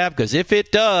desire you have? Because if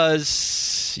it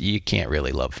does, you can't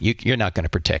really love. You're not going to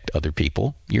protect other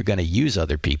people. You're going to use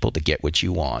other people to get what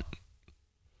you want.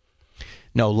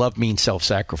 No, love means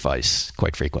self-sacrifice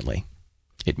quite frequently.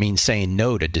 It means saying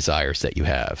no to desires that you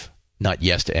have, not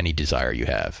yes to any desire you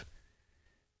have.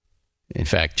 In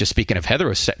fact, just speaking of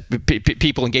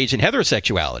people engaged in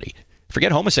heterosexuality,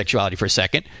 forget homosexuality for a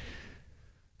second.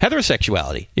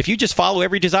 Heterosexuality. If you just follow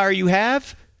every desire you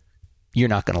have, you're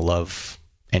not going to love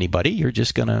anybody. You're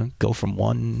just going to go from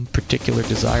one particular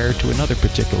desire to another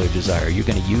particular desire. You're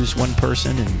going to use one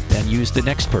person and then use the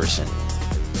next person.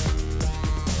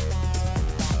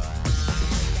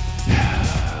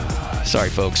 Sorry,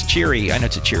 folks. Cheery. I know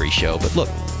it's a cheery show, but look,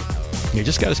 you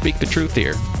just got to speak the truth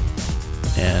here.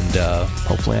 And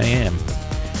hopefully I am.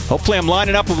 Hopefully I'm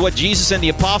lining up with what Jesus and the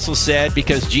apostles said,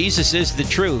 because Jesus is the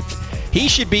truth. He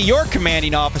should be your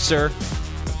commanding officer.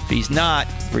 If he's not,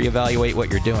 reevaluate what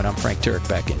you're doing. I'm Frank Turek,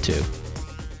 back in 2.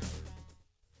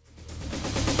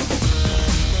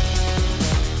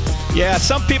 Yeah,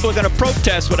 some people are going to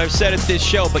protest what I've said at this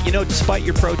show, but despite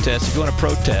your protest, if you want to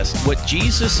protest, what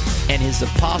Jesus and his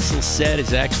apostles said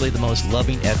is actually the most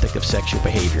loving ethic of sexual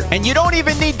behavior. And you don't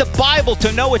even need the Bible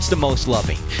to know it's the most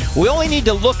loving. We only need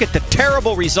to look at the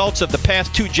terrible results of the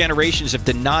past 2 generations of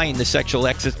denying the sexual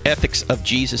ethics of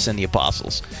Jesus and the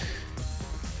apostles.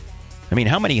 I mean,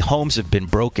 how many homes have been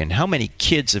broken? How many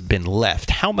kids have been left?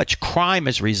 How much crime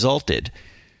has resulted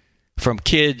from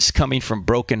kids coming from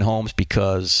broken homes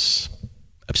because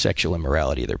of sexual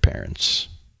immorality of their parents?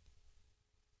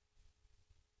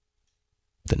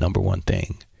 The number one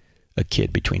thing a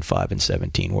kid between 5 and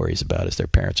 17 worries about is their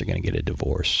parents are going to get a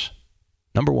divorce.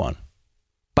 Number one.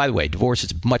 By the way, divorce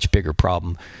is a much bigger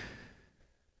problem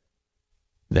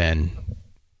than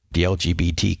the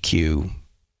LGBTQ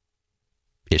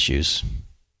issues.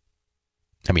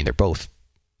 I mean, they're both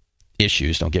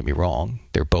issues, don't get me wrong.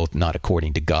 They're both not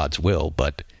according to God's will,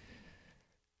 but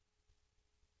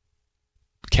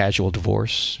casual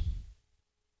divorce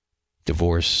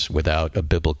without a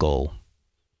biblical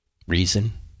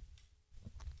reason,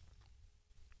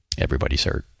 everybody's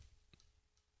hurt.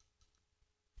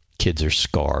 Kids are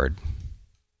scarred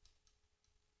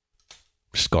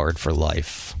for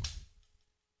life.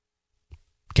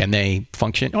 Can they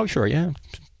function? Oh, sure, yeah.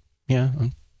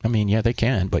 I mean, yeah, they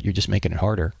can, but you're just making it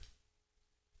harder.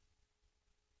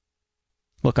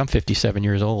 Look, I'm 57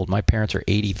 years old. My parents are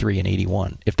 83 and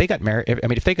 81. If they got married,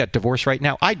 if they got divorced right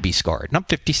now, I'd be scarred. And I'm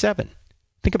 57.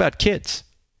 Think about kids.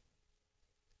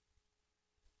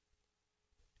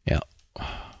 Yeah.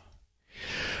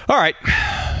 All right.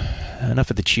 Enough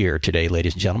of the cheer today,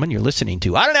 ladies and gentlemen. You're listening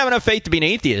to I Don't Have Enough Faith to Be an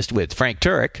Atheist with Frank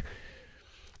Turek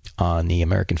on the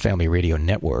American Family Radio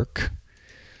Network.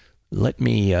 Let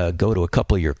me go to a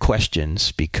couple of your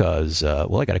questions because, I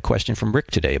got a question from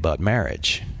Rick today about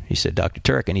marriage. He said, Dr.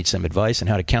 Turek, I need some advice on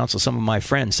how to counsel some of my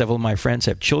friends. Several of my friends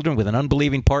have children with an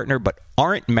unbelieving partner but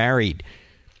aren't married.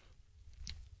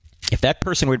 If that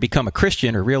person were to become a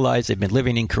Christian or realize they've been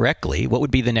living incorrectly, what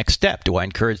would be the next step? Do I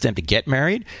encourage them to get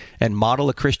married and model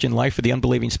a Christian life for the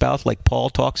unbelieving spouse like Paul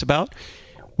talks about?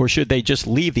 Or should they just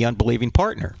leave the unbelieving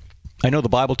partner? I know the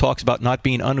Bible talks about not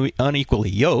being unequally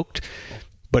yoked,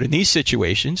 but in these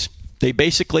situations, they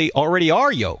basically already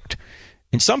are yoked.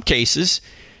 In some cases,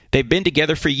 they've been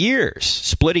together for years.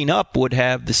 Splitting up would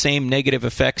have the same negative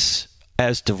effects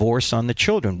as divorce on the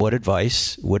children. What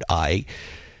advice would I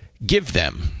give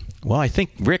them? Well, I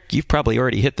think, Rick, you've probably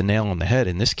already hit the nail on the head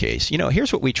in this case.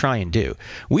 Here's what we try and do.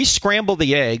 We scramble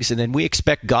the eggs, and then we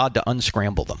expect God to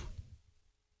unscramble them.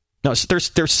 No, so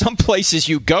there's some places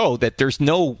you go that there's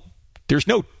no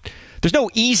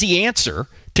easy answer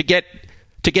to get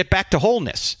back to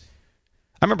wholeness.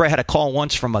 I remember I had a call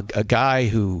once from a guy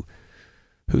who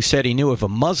said he knew of a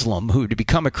Muslim who, to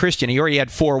become a Christian, he already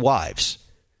had 4 wives.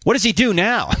 What does he do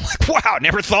now? I'm like, wow,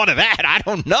 never thought of that. I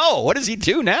don't know. What does he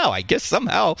do now? I guess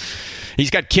somehow he's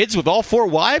got kids with all 4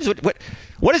 wives.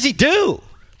 What does he do?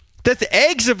 That the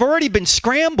eggs have already been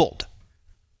scrambled.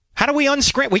 How do we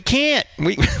unscramble? We can't.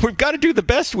 We've got to do the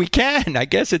best we can, I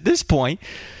guess, at this point.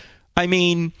 I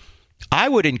mean, I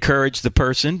would encourage the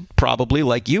person, probably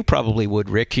like you probably would,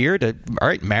 Rick, here, to, all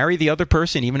right, marry the other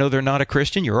person, even though they're not a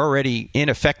Christian. You're already, in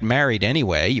effect, married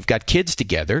anyway. You've got kids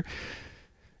together.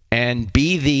 And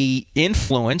be the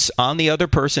influence on the other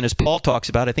person, as Paul talks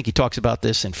about. I think he talks about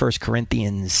this in 1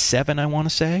 Corinthians 7, I want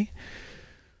to say,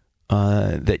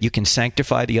 that you can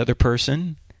sanctify the other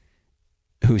person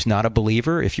who's not a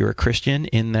believer, if you're a Christian,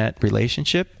 in that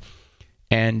relationship,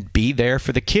 and be there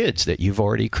for the kids that you've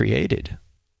already created.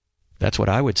 That's what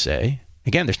I would say.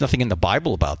 Again, there's nothing in the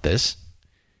Bible about this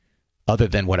other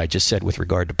than what I just said with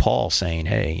regard to Paul saying,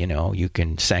 hey, you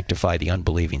can sanctify the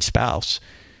unbelieving spouse.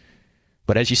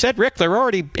 But as you said, Rick, they're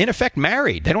already in effect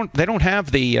married. They don't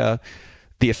have the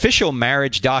official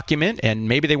marriage document, and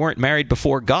maybe they weren't married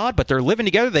before God, but they're living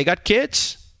together. They got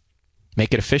kids.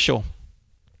 Make it official.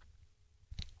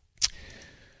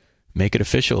 Make it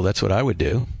official. That's what I would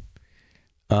do.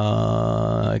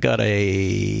 I got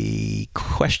a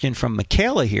question from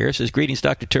Michaela here. It says, greetings,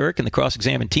 Dr. Turek and the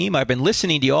Cross-Examine team. I've been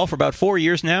listening to you all for about 4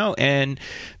 years now, and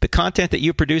the content that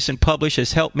you produce and publish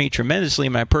has helped me tremendously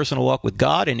in my personal walk with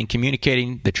God and in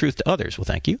communicating the truth to others. Well,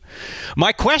 thank you.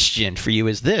 My question for you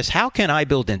is this. How can I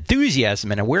build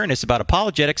enthusiasm and awareness about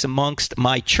apologetics amongst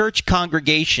my church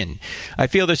congregation? I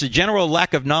feel there's a general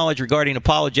lack of knowledge regarding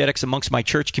apologetics amongst my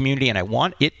church community, and I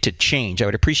want it to change. I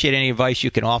would appreciate any advice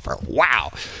you can offer.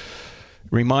 Wow.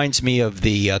 Reminds me of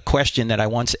the question that I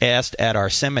once asked at our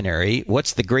seminary.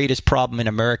 What's the greatest problem in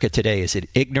America today? Is it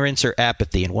ignorance or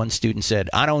apathy? And one student said,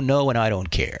 I don't know and I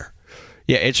don't care.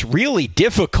 Yeah, it's really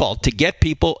difficult to get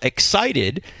people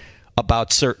excited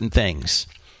about certain things.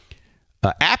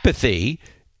 Apathy,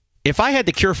 if I had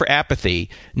the cure for apathy,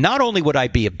 not only would I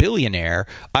be a billionaire,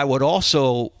 I would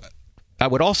also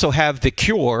have the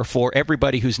cure for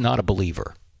everybody who's not a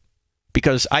believer.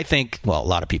 Because I think, well, a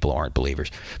lot of people aren't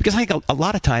believers. Because I think a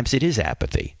lot of times it is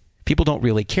apathy. People don't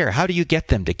really care. How do you get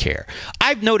them to care?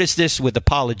 I've noticed this with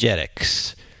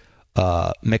apologetics,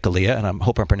 Michaelia, and I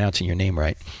hope I'm pronouncing your name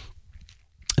right,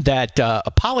 that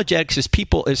apologetics is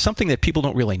something that people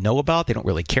don't really know about, they don't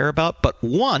really care about, but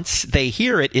once they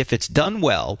hear it, if it's done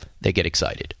well, they get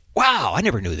excited. Wow, I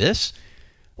never knew this.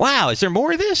 Wow, is there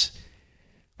more of this?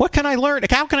 What can I learn?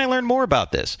 How can I learn more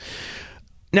about this?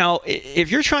 Now,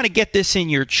 if you're trying to get this in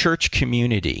your church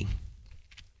community,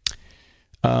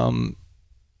 first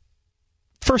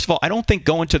of all, I don't think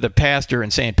going to the pastor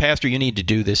and saying, Pastor, you need to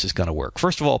do this is going to work.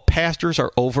 First of all, pastors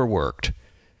are overworked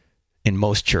in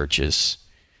most churches.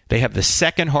 They have the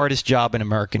second hardest job in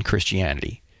American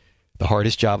Christianity. The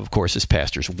hardest job, of course, is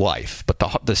pastor's wife.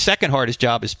 But the second hardest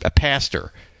job is a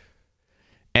pastor.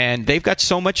 And they've got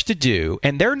so much to do,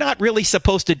 and they're not really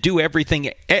supposed to do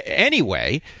everything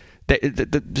anyway.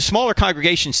 The smaller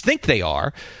congregations think they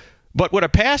are, but what a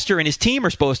pastor and his team are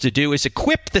supposed to do is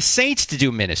equip the saints to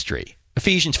do ministry,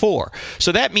 Ephesians 4.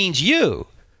 So that means you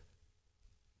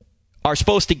are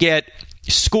supposed to get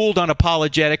schooled on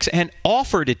apologetics and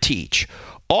offer to teach,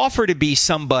 offer to be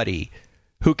somebody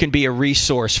who can be a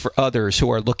resource for others who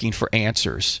are looking for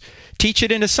answers. Teach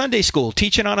it in a Sunday school,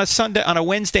 teach it on a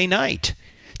Wednesday night.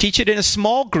 Teach it in a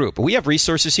small group. We have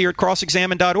resources here at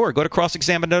crossexamine.org. Go to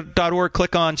crossexamine.org,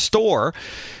 click on store,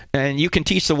 and you can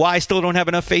teach the Why I Still Don't Have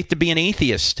Enough Faith to Be an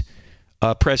Atheist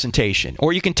presentation.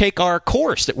 Or you can take our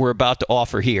course that we're about to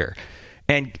offer here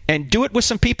and do it with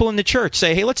some people in the church.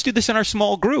 Say, hey, let's do this in our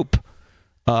small group.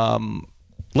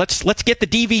 Let's get the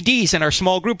DVDs in our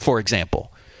small group, for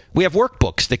example. We have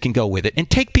workbooks that can go with it, and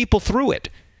take people through it.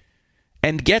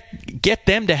 And get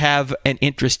them to have an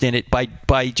interest in it by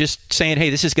just saying, hey,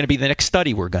 this is going to be the next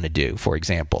study we're going to do, for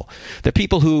example. The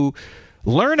people who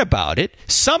learn about it,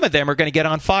 some of them are going to get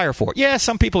on fire for it. Yeah,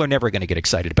 some people are never going to get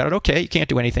excited about it. Okay, you can't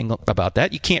do anything about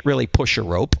that. You can't really push a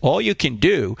rope. All you can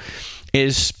do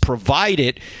is provide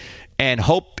it and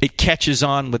hope it catches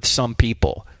on with some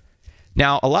people.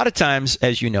 Now, a lot of times,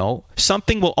 as you know,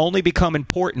 something will only become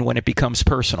important when it becomes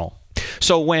personal.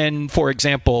 So when, for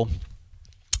example,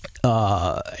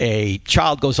 a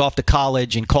child goes off to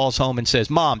college and calls home and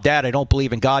says, Mom, Dad, I don't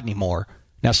believe in God anymore.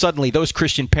 Now, suddenly those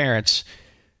Christian parents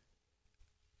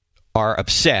are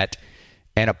upset,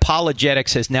 and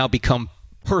apologetics has now become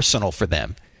personal for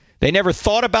them. They never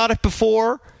thought about it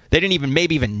before. They didn't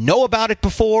maybe even know about it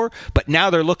before, but now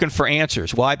they're looking for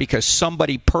answers. Why? Because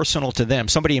somebody personal to them,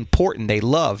 somebody important they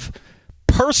love,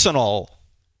 personally,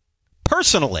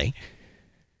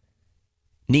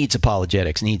 needs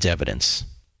apologetics, needs evidence.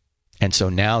 And so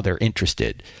now they're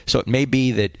interested. So it may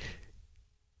be that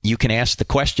you can ask the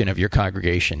question of your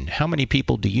congregation, how many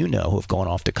people do you know who have gone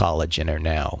off to college and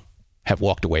have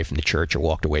walked away from the church or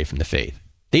walked away from the faith?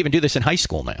 They even do this in high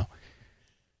school now.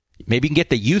 Maybe you can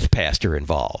get the youth pastor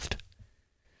involved.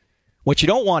 What you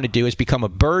don't want to do is become a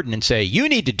burden and say, you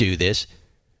need to do this.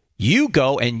 You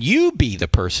go and you be the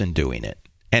person doing it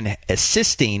and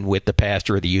assisting with the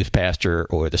pastor or the youth pastor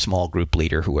or the small group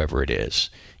leader, whoever it is.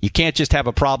 You can't just have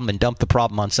a problem and dump the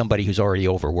problem on somebody who's already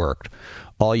overworked.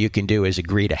 All you can do is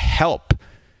agree to help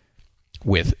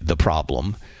with the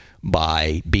problem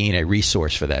by being a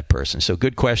resource for that person. So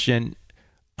good question.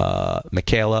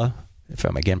 Michaela, if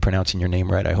I'm again pronouncing your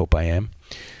name right, I hope I am.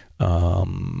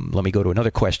 Let me go to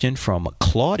another question from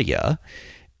Claudia.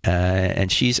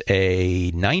 And she's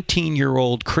a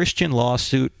 19-year-old Christian law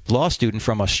student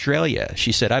from Australia.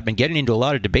 She said, I've been getting into a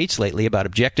lot of debates lately about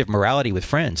objective morality with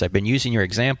friends. I've been using your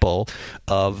example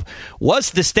of, was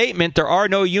the statement there are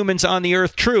no humans on the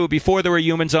earth true before there were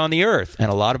humans on the earth? And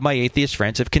a lot of my atheist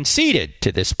friends have conceded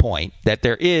to this point that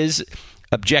there is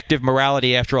objective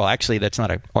morality after all. Actually, that's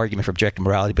not an argument for objective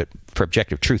morality, but for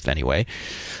objective truth anyway.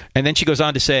 And then she goes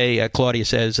on to say, Claudia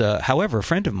says, however, a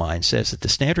friend of mine says that the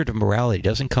standard of morality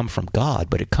doesn't come from God,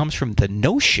 but it comes from the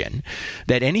notion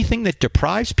that anything that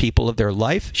deprives people of their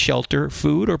life, shelter,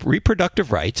 food, or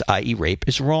reproductive rights, i.e. rape,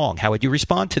 is wrong. How would you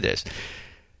respond to this?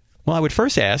 Well, I would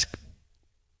first ask,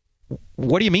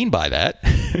 what do you mean by that?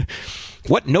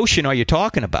 What notion are you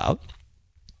talking about?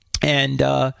 And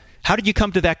how did you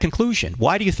come to that conclusion?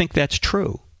 Why do you think that's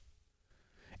true?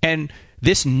 And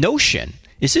this notion,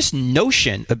 is this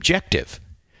notion objective?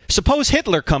 Suppose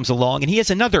Hitler comes along and he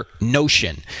has another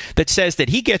notion that says that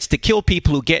he gets to kill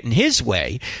people who get in his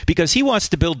way because he wants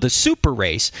to build the super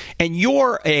race, and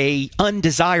you're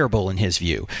undesirable in his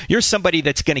view. You're somebody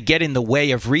that's going to get in the way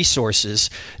of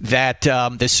resources that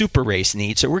the super race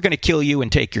needs, so we're going to kill you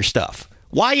and take your stuff.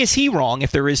 Why is he wrong if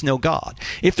there is no God?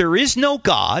 If there is no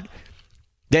God,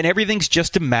 then everything's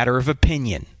just a matter of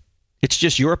opinion. It's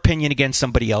just your opinion against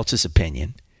somebody else's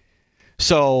opinion.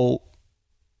 So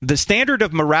the standard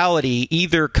of morality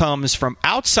either comes from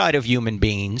outside of human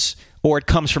beings or it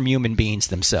comes from human beings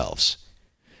themselves.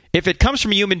 If it comes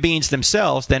from human beings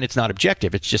themselves, then it's not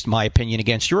objective. It's just my opinion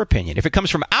against your opinion. If it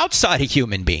comes from outside of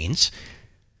human beings,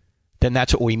 then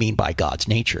that's what we mean by God's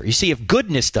nature. You see, if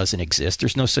goodness doesn't exist,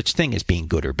 there's no such thing as being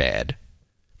good or bad,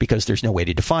 because there's no way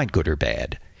to define good or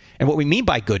bad. And what we mean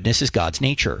by goodness is God's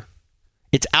nature.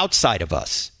 It's outside of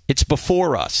us. It's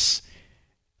before us.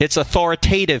 It's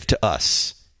authoritative to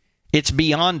us. It's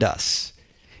beyond us.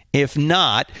 If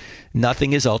not,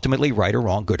 nothing is ultimately right or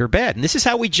wrong, good or bad. And this is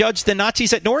how we judged the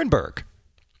Nazis at Nuremberg.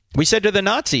 We said to the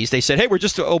Nazis, they said, hey, we're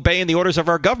just obeying the orders of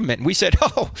our government. And we said,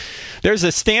 oh, there's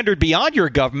a standard beyond your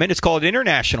government. It's called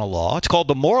international law. It's called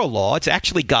the moral law. It's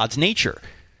actually God's nature.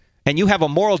 And you have a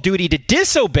moral duty to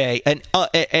disobey an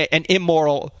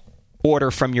immoral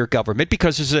order from your government,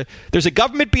 because there's a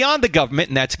government beyond the government,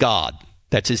 and that's God.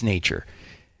 That's his nature.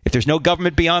 If there's no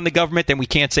government beyond the government, then we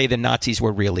can't say the Nazis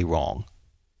were really wrong.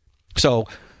 So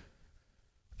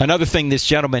another thing this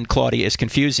gentleman, Claudia, is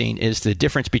confusing is the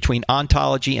difference between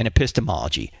ontology and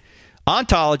epistemology.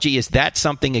 Ontology is that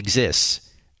something exists.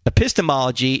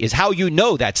 Epistemology is how you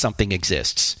know that something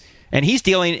exists. And he's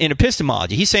dealing in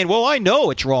epistemology. He's saying, well, I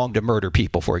know it's wrong to murder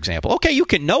people, for example. Okay, you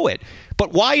can know it.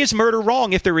 But why is murder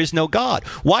wrong if there is no God?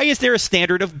 Why is there a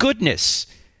standard of goodness?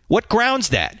 What grounds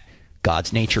that?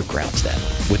 God's nature grounds that.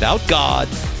 Without God,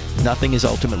 nothing is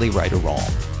ultimately right or wrong.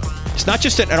 It's not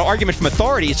just an argument from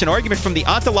authority. It's an argument from the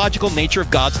ontological nature of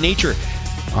God's nature.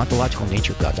 Ontological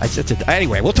nature of God.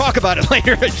 Anyway, we'll talk about it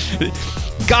later.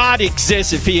 God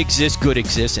exists. If he exists, good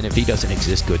exists. And if he doesn't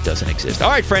exist, good doesn't exist. All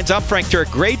right, friends, I'm Frank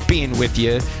Turek. Great being with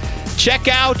you. Check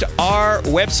out our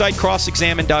website,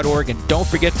 crossexamine.org. And don't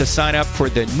forget to sign up for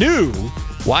the new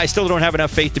Why I Still Don't Have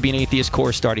Enough Faith to Be an Atheist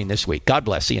course starting this week. God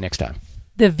bless. See you next time.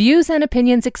 The views and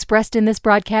opinions expressed in this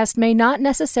broadcast may not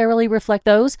necessarily reflect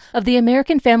those of the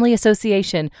American Family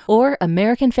Association or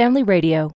American Family Radio.